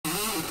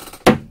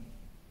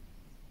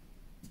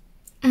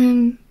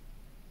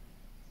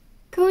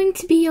going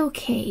to be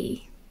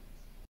okay.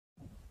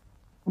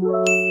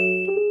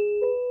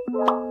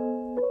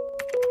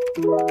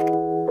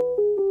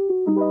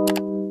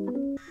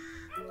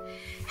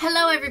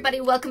 Hello everybody,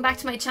 welcome back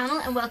to my channel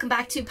and welcome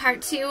back to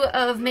part 2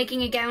 of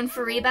making a gown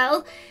for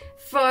Rhiebelle.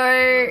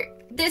 For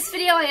this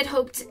video I had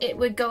hoped it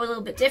would go a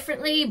little bit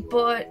differently,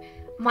 but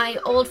my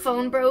old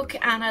phone broke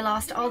and I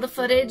lost all the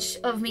footage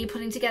of me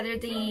putting together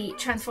the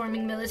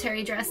transforming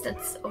military dress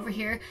that's over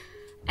here.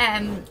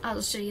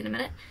 I'll show you in a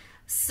minute.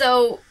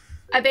 So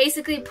I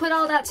basically put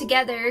all that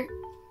together,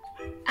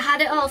 had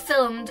it all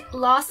filmed,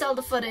 lost all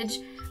the footage,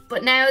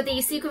 but now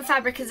the sequin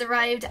fabric has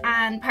arrived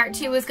and part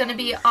 2 is going to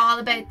be all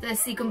about the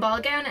sequin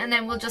ball gown, and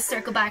then we'll just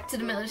circle back to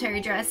the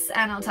military dress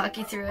and I'll talk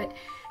you through it.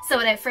 So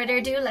without further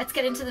ado, let's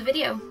get into the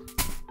video.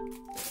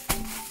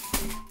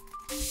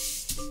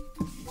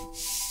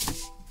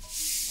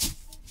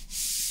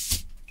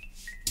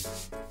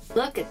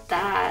 Look at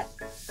that.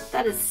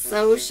 That is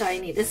so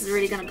shiny. This is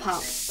really going to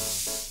pop.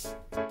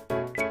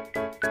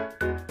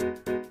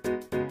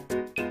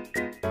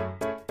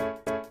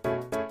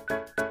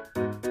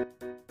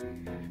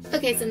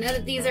 Okay, so now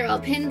that these are all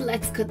pinned,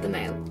 let's cut them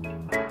out.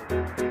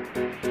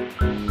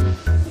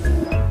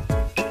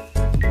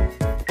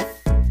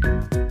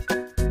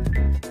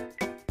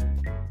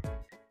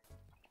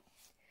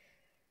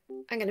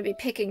 I'm going to be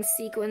picking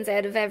sequins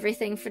out of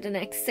everything for the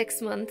next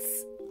 6 months.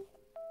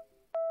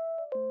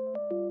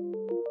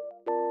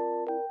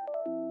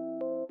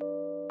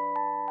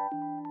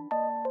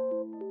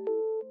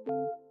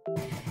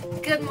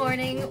 Good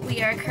morning,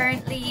 we are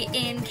currently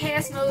in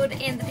chaos mode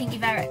in the Pinky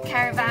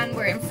Caravan.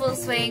 We're in full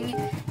swing,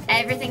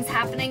 everything's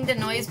happening. The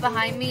noise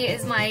behind me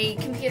is my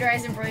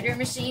computerized embroidery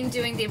machine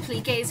doing the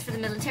appliques for the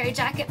military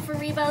jacket for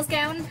Rhiebelle's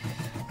gown.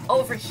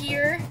 Over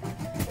here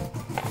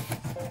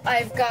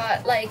I've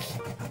got like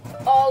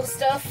all the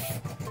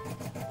stuff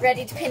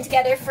ready to pin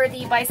together for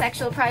the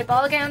bisexual pride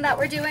ball gown that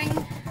we're doing.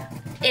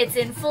 It's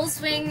in full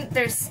swing,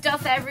 there's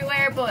stuff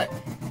everywhere, but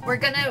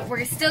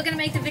we're still gonna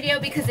make the video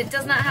because it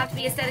does not have to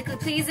be aesthetically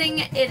pleasing.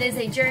 It is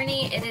a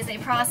journey, it is a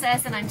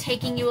process, and I'm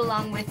taking you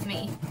along with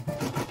me.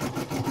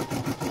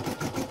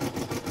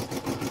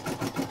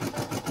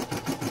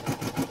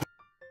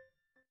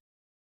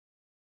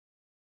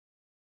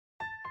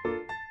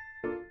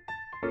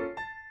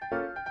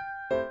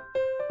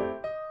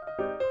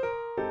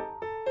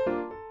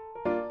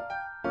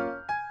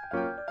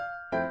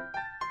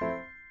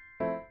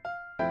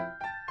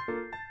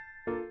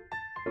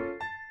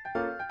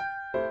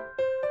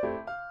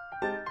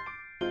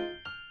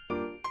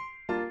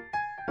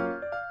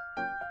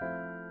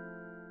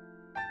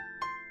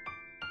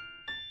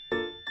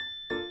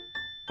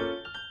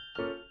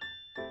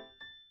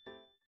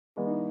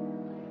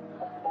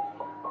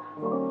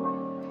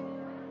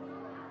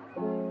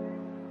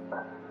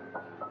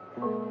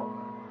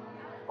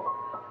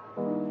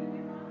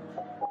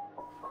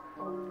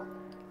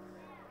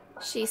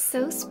 She's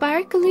so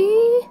sparkly.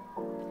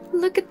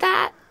 Look at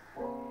that.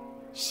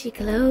 She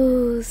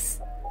glows.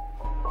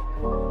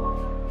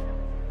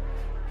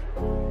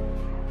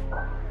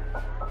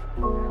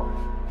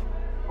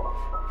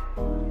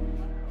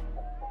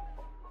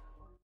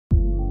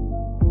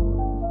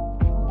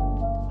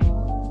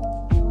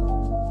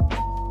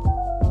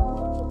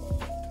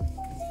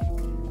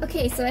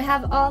 Okay, so I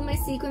have all my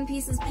sequin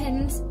pieces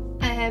pinned,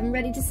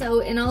 ready to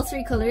sew in all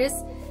 3 colours.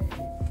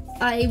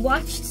 I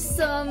watched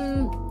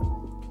some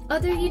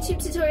other YouTube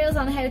tutorials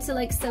on how to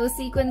like sew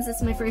sequins. This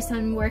is my first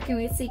time working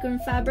with sequin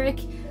fabric.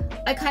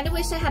 I kind of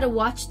wish I had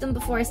watched them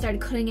before I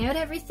started cutting out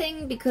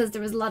everything, because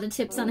there was a lot of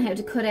tips on how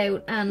to cut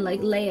out and like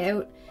lay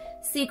out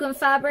sequin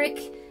fabric.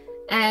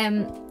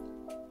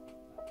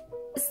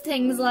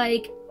 Things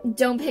like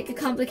don't pick a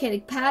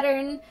complicated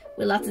pattern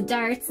with lots of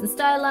darts and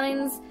style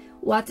lines.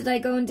 What did I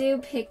go and do?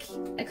 Pick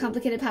a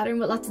complicated pattern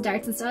with lots of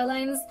darts and style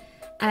lines.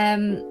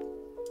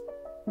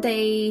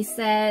 They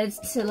said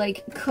to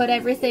like cut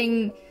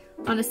everything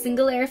on a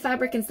single layer of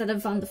fabric instead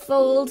of on the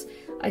fold.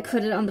 I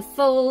cut it on the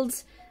fold.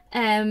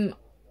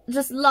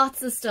 Just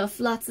lots of stuff,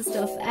 lots of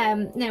stuff.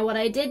 Now what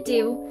I did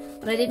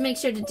make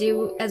sure to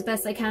do as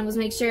best I can was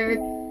make sure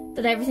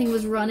that everything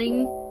was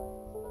running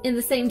in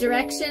the same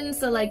direction,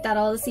 so like that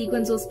all the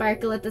sequins will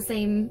sparkle at the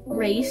same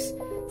rate.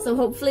 So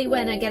hopefully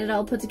when I get it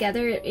all put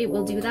together, it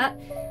will do that.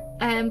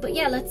 But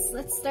yeah,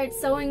 let's start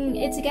sewing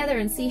it together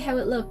and see how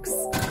it looks.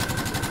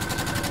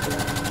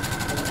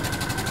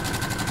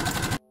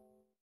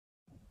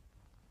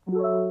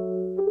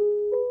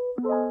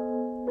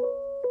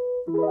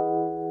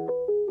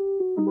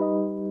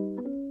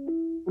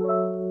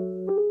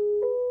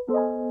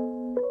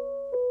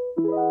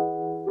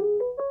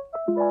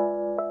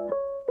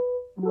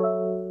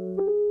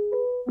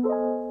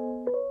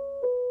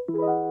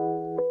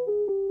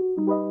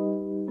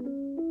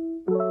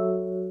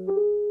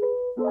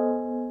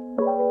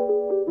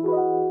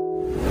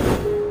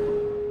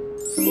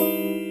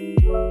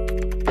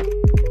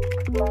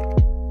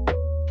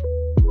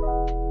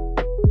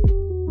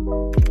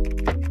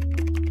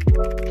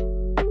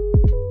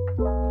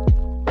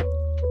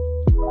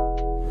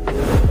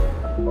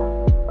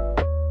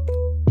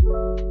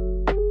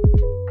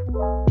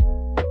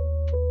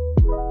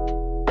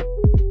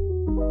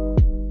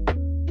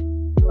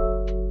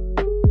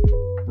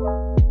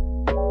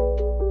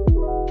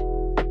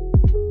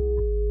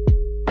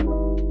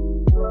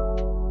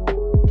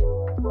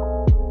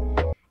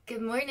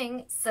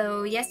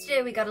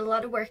 yesterday we got a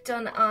lot of work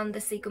done on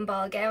the sequin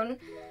ball gown.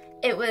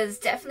 It was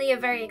definitely a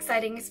very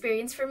exciting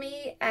experience for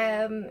me.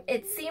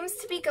 It seems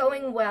to be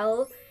going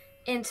well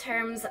in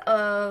terms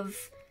of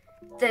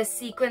the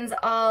sequins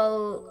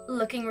all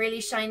looking really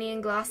shiny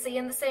and glossy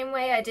in the same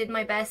way. I did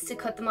my best to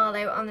cut them all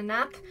out on the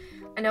nap.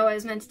 I know I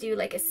was meant to do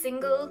like a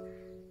single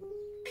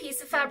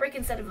piece of fabric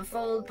instead of a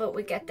fold, but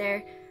we get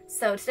there.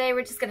 So today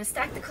we're just going to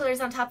stack the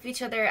colours on top of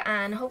each other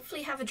and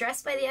hopefully have a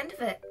dress by the end of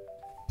it.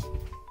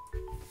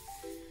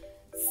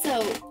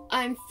 So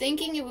I'm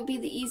thinking it would be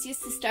the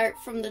easiest to start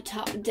from the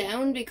top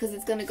down because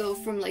it's going to go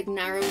from like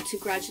narrow to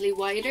gradually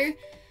wider.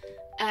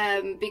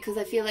 Because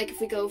I feel like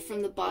if we go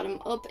from the bottom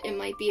up, it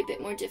might be a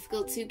bit more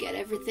difficult to get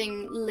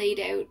everything laid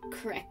out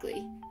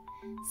correctly.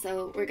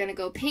 So we're going to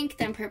go pink,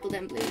 then purple,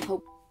 then blue.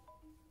 Hope.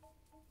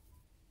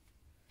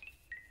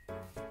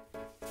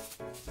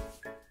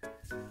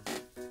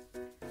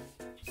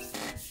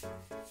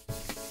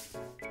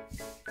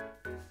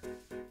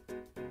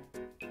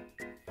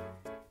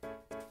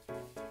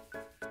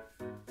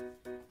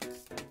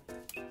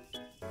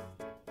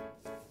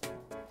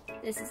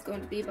 This is going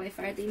to be by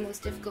far the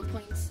most difficult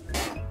point.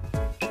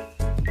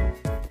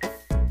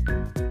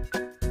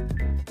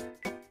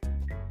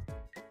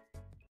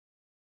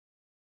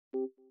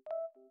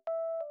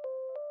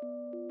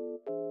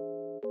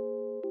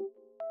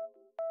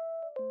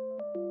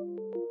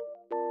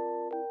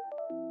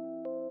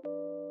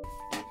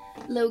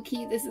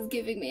 Low-key, this is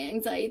giving me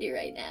anxiety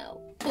right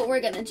now, but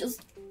we're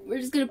just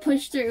gonna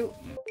push through.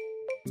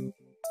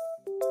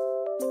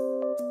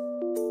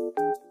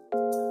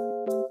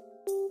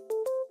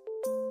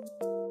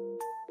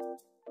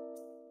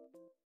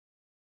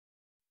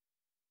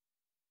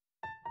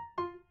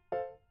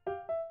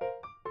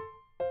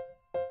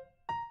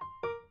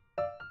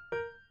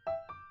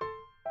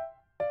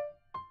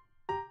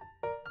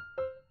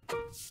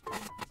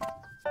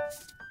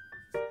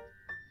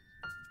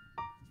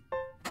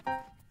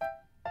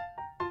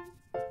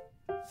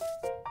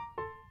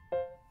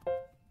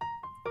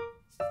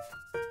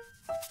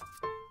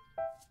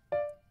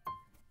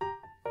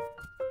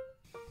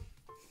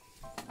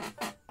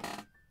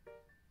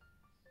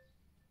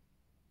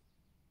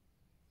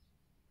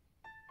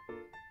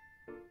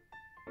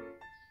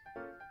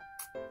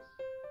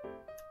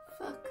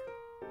 Fuck.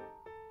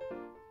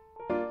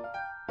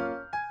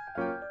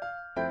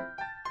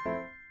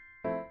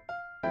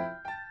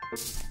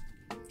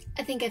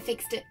 I think I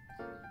fixed it.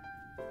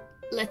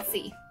 Let's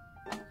see.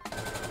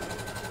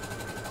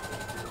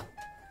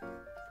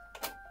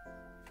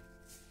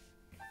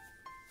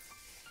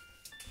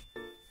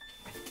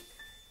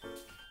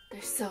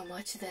 There's so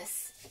much of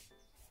this.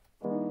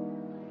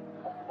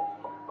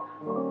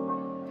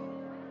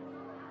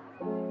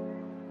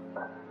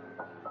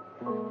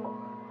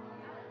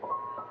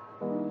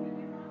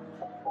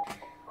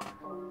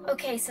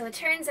 Okay, so it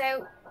turns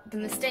out the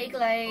mistake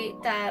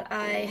that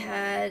I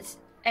had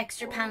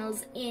extra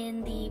panels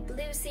in the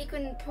blue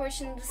sequin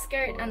portion of the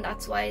skirt, and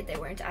that's why they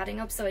weren't adding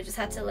up, so I just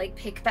had to like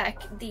pick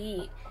back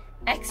the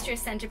extra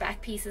center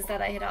back pieces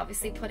that I had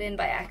obviously put in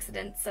by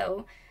accident.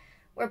 So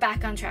we're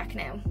back on track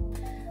now.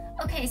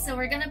 Okay, so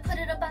we're gonna put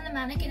it up on the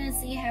mannequin and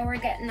see how we're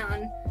getting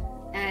on.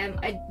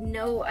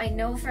 I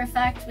know for a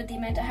fact with the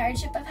amount of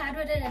hardship I've had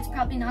with it, it's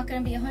probably not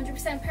going to be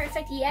 100%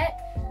 perfect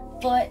yet,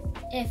 but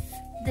if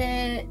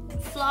the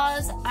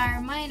flaws are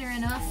minor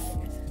enough,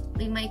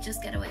 we might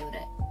just get away with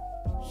it.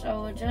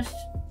 So we'll just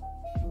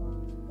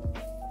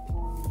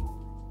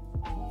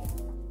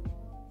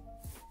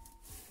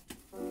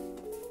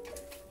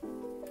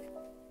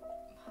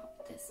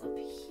pop this up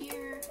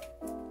here.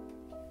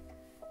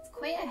 It's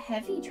quite a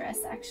heavy dress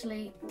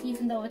actually,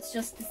 even though it's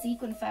just the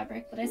sequin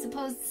fabric, but I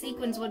suppose the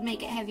sequins would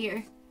make it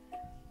heavier.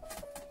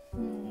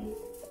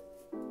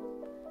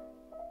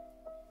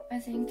 I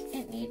think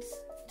it needs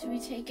to be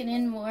taken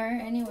in more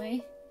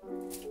anyway.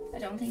 I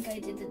don't think I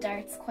did the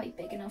darts quite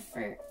big enough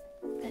for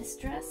this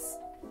dress,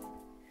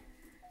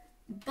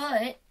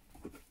 but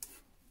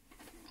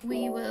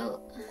we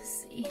will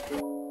see.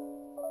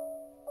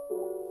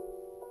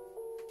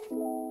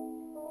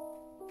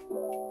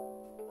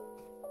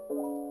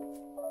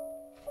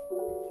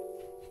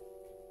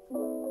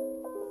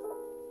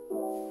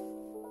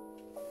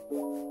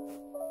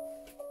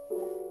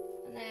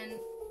 And then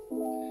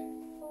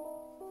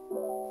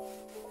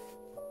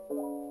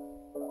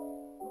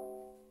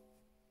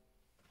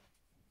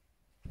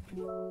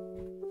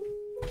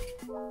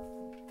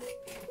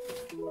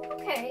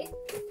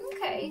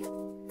okay,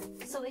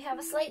 so we have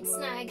a slight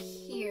snag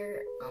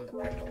here on the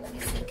purple. Let me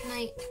see, can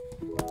I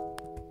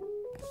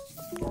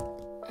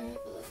have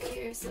a look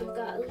here? So we've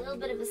got a little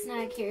bit of a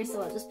snag here,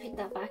 so I'll just pick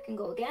that back and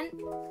go again.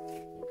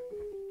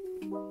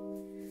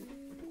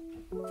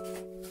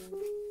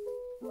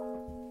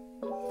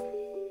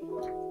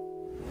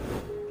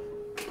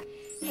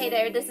 Hey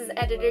there, this is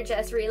editor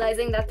Jess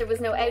realizing that there was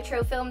no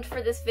outro filmed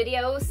for this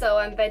video, so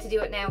I'm about to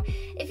do it now.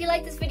 If you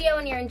like this video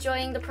and you're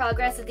enjoying the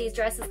progress of these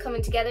dresses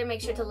coming together,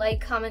 make sure to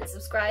like, comment,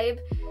 subscribe,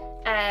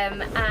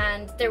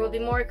 and there will be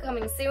more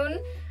coming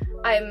soon.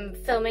 I'm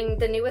filming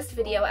the newest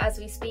video as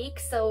we speak,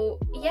 so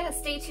yeah,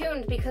 stay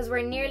tuned because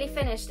we're nearly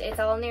finished. It's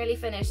all nearly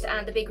finished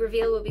and the big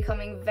reveal will be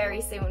coming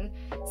very soon.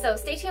 So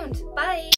stay tuned. Bye!